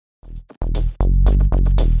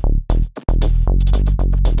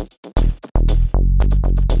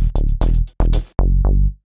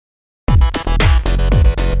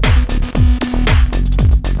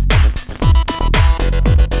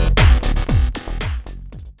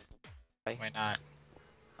Why not?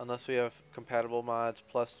 Unless we have compatible mods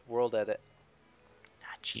plus world edit.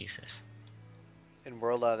 Ah, Jesus. In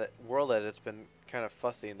world edit's been kind of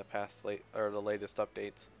fussy in the past the latest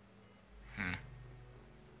updates.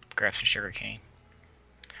 Grab some sugar cane.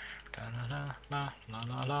 Da la la la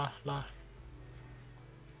la la la.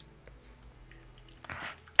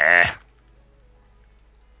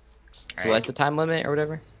 So what's the time limit or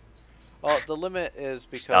whatever? Well, the limit is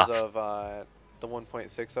because of the 1.6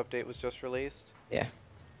 update was just released. Yeah.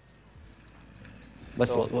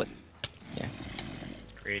 What's So- the what? Yeah.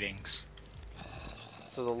 Greetings.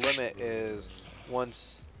 So the limit is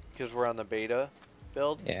once, because we're on the beta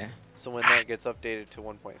build, Yeah. so when that gets updated to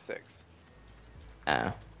 1.6. Oh.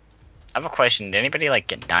 I have a question. Did anybody like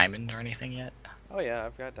get diamonds or anything yet? Oh yeah,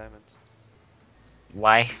 I've got diamonds.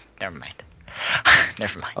 Why? Never mind.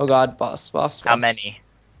 Never mind. Oh God, boss. How many?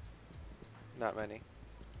 Not many.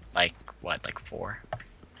 Like what? Like 4?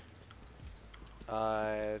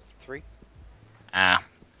 3? Ah.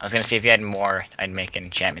 I was gonna see if you had more. I'd make an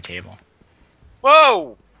enchantment table.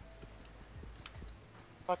 Whoa!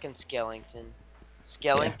 Fucking Skellington.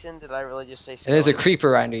 Skellington? Did I really just say Skellington? And there's a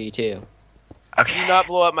creeper under you too. Okay. Do not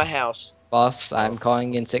blow up my house. Boss, I'm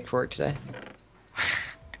calling in sick for work today.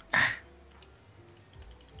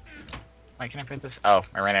 Why can I put this? Oh,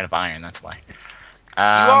 I ran out of iron. That's why. You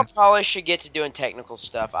all probably should get to doing technical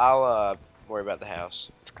stuff. I'll worry about the house.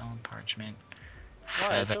 Stone parchment. No,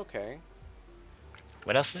 it's feather- okay.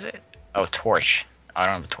 What else is it? Oh, torch. Oh, I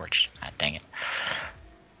don't have a torch. Ah, dang it.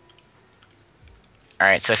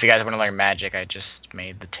 Alright, so if you guys want to learn magic, I just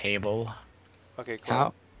made the table. Okay, cool.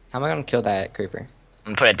 How am I gonna kill that creeper? I'm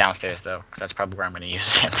gonna put it downstairs though, because that's probably where I'm gonna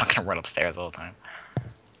use it. I'm not gonna run upstairs all the time.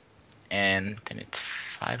 And then it's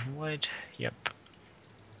 5 wood. Yep.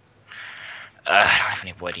 I don't have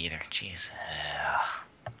any wood either. Jeez.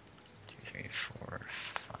 2, 3, 4,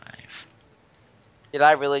 5. Did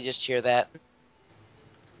I really just hear that?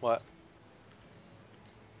 What?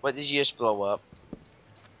 What did you just blow up?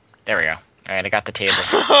 There we go. Alright, I got the table.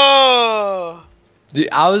 Oh! Dude,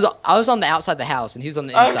 I was on the outside of the house and he was on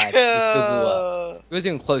the inside. He still blew up. He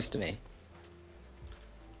wasn't even close to me.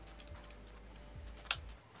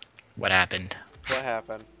 What happened? What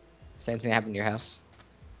happened? Same thing happened in your house.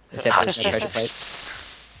 Except there's no pressure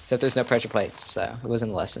plates. Except there's no pressure plates, so it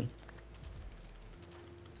wasn't a lesson.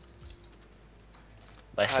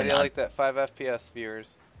 How Lesson do you on- like that 5 FPS,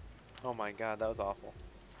 viewers? Oh my god, that was awful.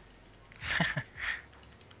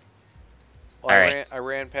 Well, Alright. I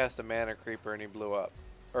ran past a mana creeper and he blew up.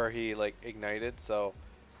 Or he, like, ignited, so...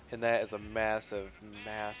 And that is a massive,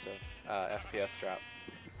 massive FPS drop.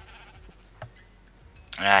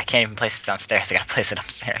 I can't even place it downstairs. I gotta place it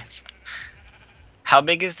upstairs. How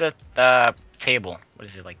big is the table? What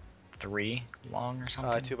is it, like 3 long or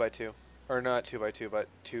something? 2 by 2. Or not 2 by 2, but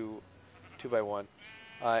 2 by 1.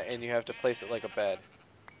 And you have to place it like a bed.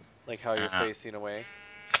 Like how you're facing away.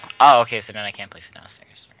 Oh, okay, so then I can't place it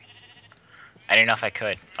downstairs. I didn't know if I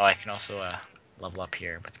could. Oh, I can also level up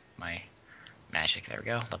here with my magic. There we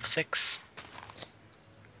go, level 6.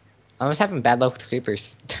 I was having bad luck with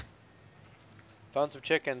creepers. Found some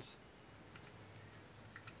chickens.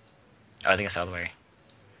 Oh, I think it's all the way.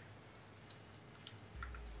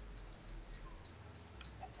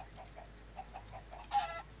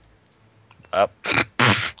 Up.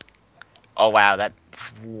 Oh wow,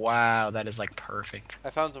 that is like perfect. I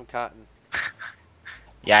found some cotton.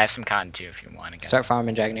 Yeah, I have some cotton too if you want to get. Start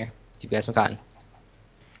farming, Dragoneer. Do you guys some cotton?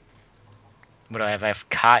 What do I have? I have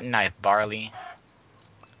cotton, I have barley,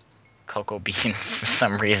 cocoa beans for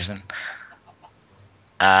some reason.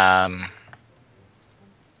 Crudload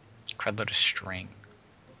of string.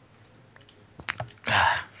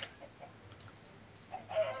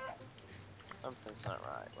 Something's not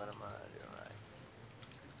right. What am I doing right?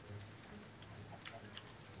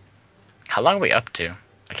 How long are we up to?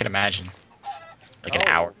 I can imagine. Like an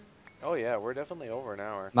hour. Oh yeah, we're definitely over an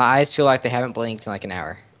hour. My eyes feel like they haven't blinked in like an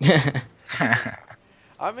hour. I'm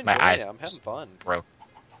My enjoying eyes it. I'm having fun. broke.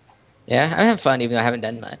 Yeah, I'm having fun even though I haven't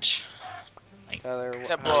done much. Tyler,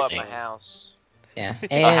 Except how blow do up you my think? house. Yeah. Oh,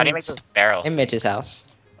 And how do you make those barrels? in Mitch's house.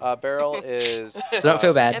 barrel is So don't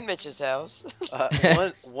feel bad. In Mitch's house.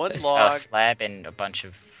 one Oh, log. slab and a bunch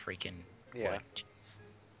of freaking Yeah. wood.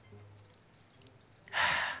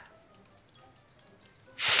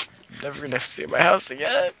 Never gonna see my house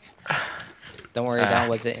again. Don't worry, that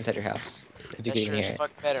was it inside your house. If you That could sure even as hear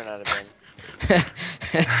fuck better not have been. it.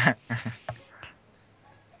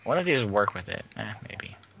 One of these would work with it.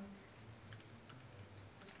 Maybe.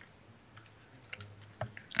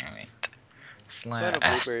 Alright. Plant a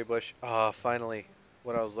blueberry bush. Ah, finally.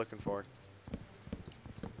 What I was looking for.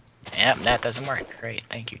 Yep, that doesn't work. Great,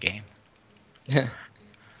 thank you, game.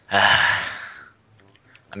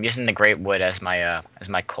 I'm using the great wood as my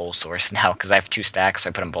coal source now because I have 2 stacks, so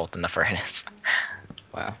I put them both in the furnace.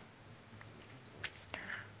 Wow.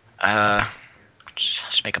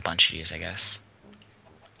 Just make a bunch of these, I guess.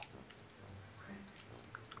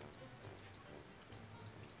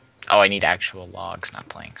 Oh, I need actual logs, not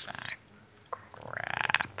planks. Ah,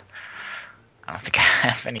 crap. I don't think I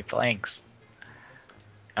have any planks.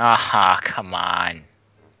 Aha, come on. I'm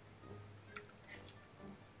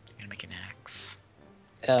gonna make an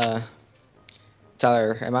axe.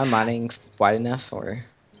 Tyler, am I mining wide enough or?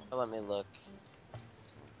 Let me look.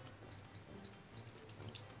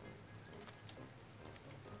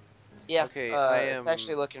 Yeah, Okay, it's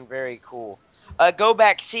actually looking very cool. Go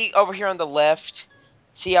back, see over here on the left.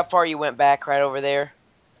 See how far you went back right over there?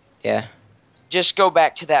 Yeah. Just go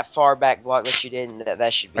back to that far back block that you did, and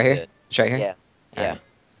that should be Right here? good. It's right here? Yeah, yeah. Alright.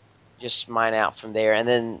 Just mine out from there, and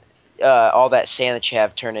then all that sand that you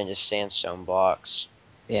have turn into sandstone blocks.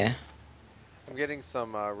 Yeah. I'm getting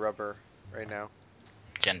some rubber right now.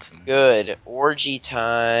 Jensen. Good. Orgy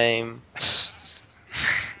time.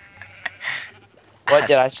 What,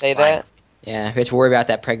 did I say that? Yeah, we have to worry about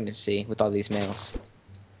that pregnancy with all these males.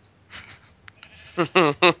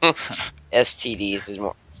 STDs is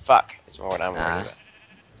more. Fuck, is more what I'm worried about.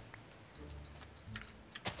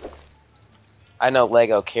 I know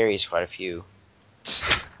Lego carries quite a few.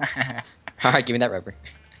 Alright, give me that rubber.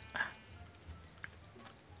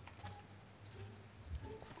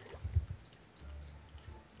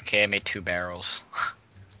 Okay, I made 2 barrels.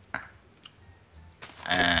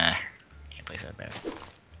 Can't place that there.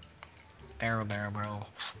 Barrel,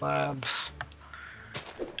 slabs.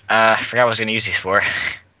 I forgot what I was gonna use these for.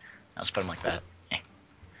 I'll just put them like that.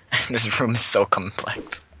 This room is so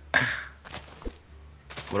complex.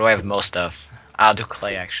 What do I have most of? I'll do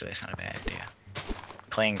clay actually, it's not a bad idea.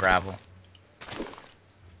 Clay and gravel.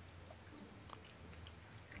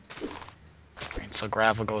 Right, so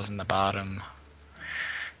gravel goes in the bottom.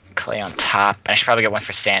 Clay on top. I should probably get one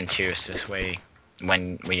for sand too, so this way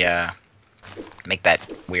when we make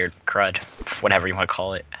that weird crud, whatever you want to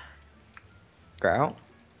call it. Grout?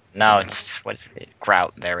 No, it's what is it?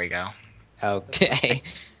 Grout. There we go. Okay.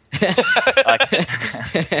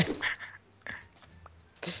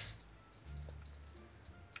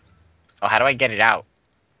 Oh, how do I get it out?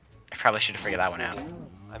 I probably should have figured that one out.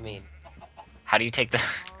 I mean, How do you take the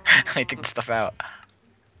how do you take the stuff out?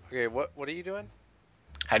 Okay, what are you doing?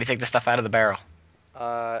 How do you take the stuff out of the barrel?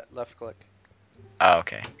 Left click. Oh,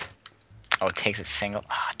 okay. Oh, it takes it single.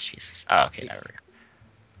 Oh, Jesus. Oh, okay, there we go.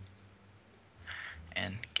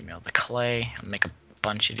 And give me all the clay. I'll make a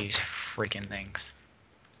bunch of these freaking things.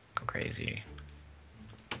 Go crazy.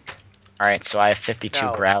 Alright, so I have 52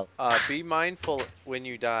 Now, grout. Be mindful when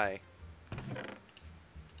you die.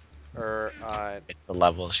 Or It's the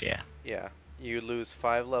levels, yeah. yeah, you lose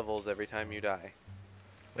 5 levels every time you die.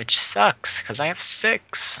 Which sucks, because I have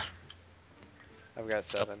 6. I've got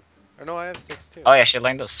 7. Or no, I have 6 too. Oh yeah, I should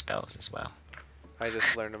learn those spells as well. I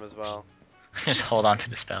just learned them as well. Just hold on to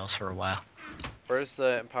the spells for a while. Where's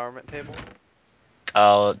the empowerment table?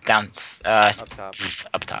 Oh, down, Up top.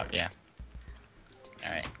 up top, yeah.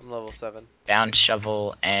 Alright. I'm level 7. Down,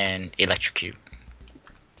 shovel, and electrocute.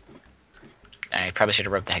 I probably should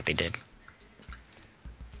have wrote the heck they did.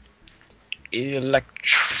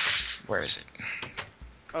 Where is it?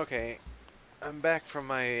 Okay, I'm back from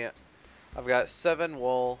my. I've got 7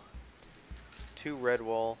 wool, 2 red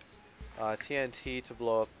wool, TNT to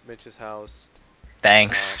blow up Mitch's house.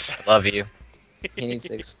 Thanks. I love you. He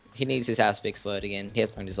needs his house to explode again. He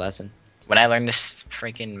has learned his lesson. When I learn this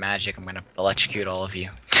freaking magic, I'm gonna electrocute all of you.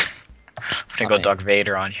 I'm gonna go man. Darth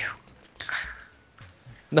Vader on you.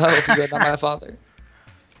 No, you're not my father.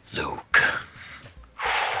 Luke.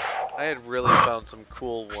 I had really found some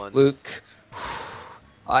cool ones. Luke,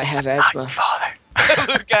 I have Not your asthma. father.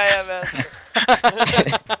 Luke, I have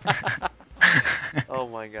asthma. Oh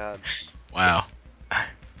my god. Wow.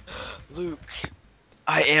 Luke,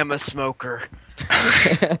 I am a smoker.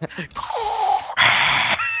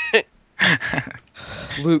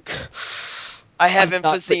 Luke, I have I've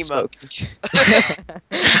not quit emphysema. smoking.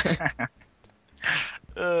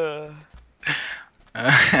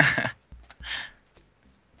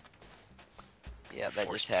 Yeah, that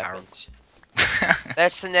just Horsepower. happened.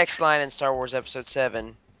 That's the next line in Star Wars Episode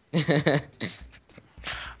 7.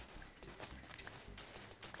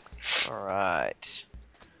 Alright.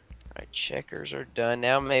 My checkers are done.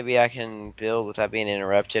 Now maybe I can build without being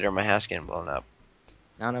interrupted or my house getting blown up.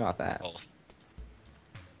 I don't know about that. Both.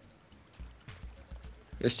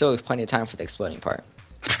 There's still plenty of time for the exploding part.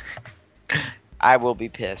 I will be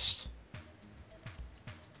pissed.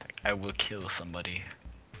 I will kill somebody.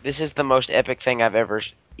 This is the most epic thing I've ever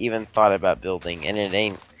even thought about building, and it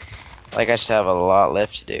ain't. Like, I still have a lot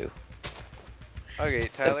left to do. Okay,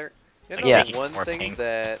 Tyler. You know Yeah. one More thing pink.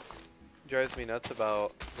 that drives me nuts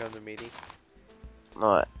about Gundam Meaty?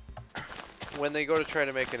 What? When they go to try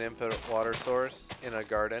to make an infinite water source in a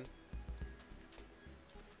garden,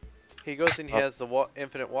 he goes and he has the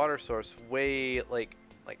infinite water source way like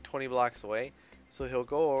 20 blocks away. So he'll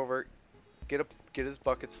go over, get his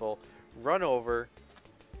buckets full, run over,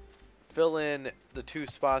 fill in the 2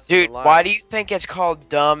 spots. in Dude, the line. why do you think it's called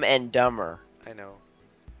Dumb and Dumber? I know.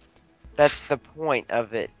 That's the point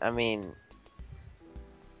of it. I mean,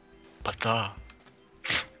 But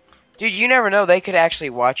dude, you never know. They could actually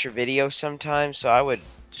watch your video sometime, so I would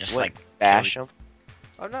just wouldn't like bash them.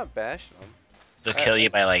 I'm not bashing them. they'll kill you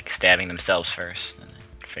by like stabbing themselves first and then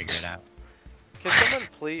figure it out. Can someone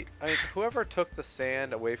please? I mean, whoever took the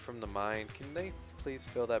sand away from the mine, can they please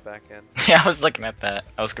fill that back in? Yeah, I was looking at that.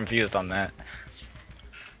 I was confused on that.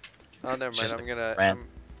 Oh, never mind. Just I'm gonna. ran.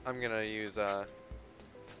 I'm gonna use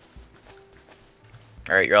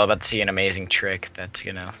Alright, you're all about to see an amazing trick that's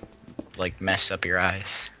gonna like mess up your eyes.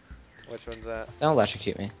 Which one's that? Don't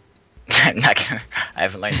electrocute me. I'm not gonna. I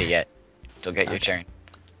haven't learned it yet. You'll get your Okay. turn.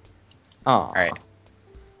 Oh. Alright.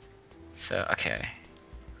 So, okay.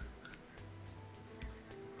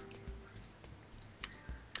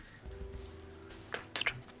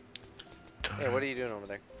 Hey, what are you doing over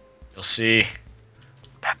there? You'll see.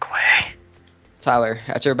 Back away. Tyler,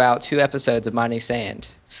 after about 2 episodes of mining sand,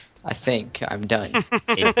 I think I'm done.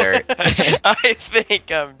 Eat dirt. I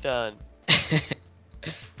think I'm done.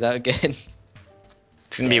 Is that good?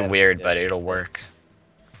 It's gonna be Yeah, weird, yeah. but it'll work.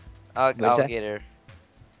 I'll What's that? get her.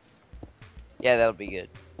 Yeah, that'll be good.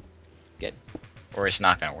 Or it's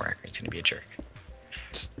not gonna work. It's gonna be a jerk.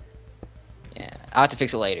 Yeah, I'll have to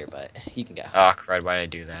fix it later, but you can go. Oh, crud, why did I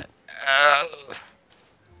do that?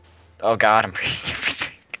 Oh god, I'm breaking everything.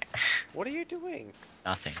 What are you doing?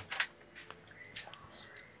 Nothing.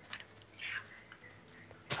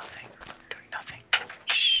 Nothing. Doing nothing.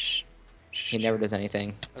 Shh. He never does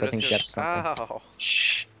anything. So I think he's up to something. Ow.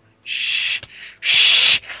 Shh. Shh.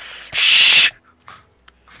 Shh. Shh.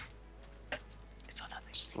 It's all nothing.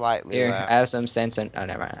 Slightly Here, loud. I have some sense. Oh,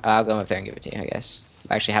 never mind. I'll go up there and give it to you, I guess.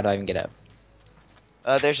 Actually, how do I even get up?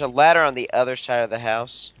 There's a ladder on the other side of the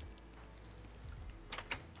house.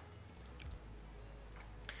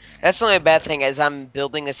 That's the only bad thing is I'm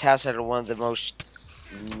building this house out of one of the most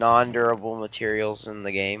non-durable materials in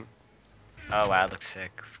the game. Oh wow, it looks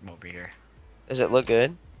sick from over here. Does it look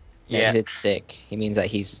good? Yeah, Yeah. 'cause it's sick. He means that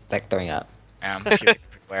he's like throwing up. I'm puking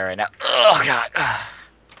everywhere right now. Oh god.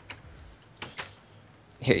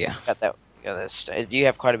 Here you go. Got that. Got this. Do you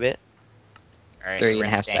have quite a bit? Alright,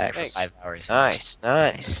 3.5 staying for stacks. 5 hours. Nice,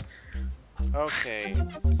 nice. Okay.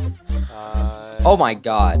 Oh my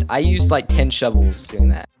god, I used like 10 shovels doing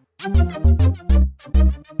that.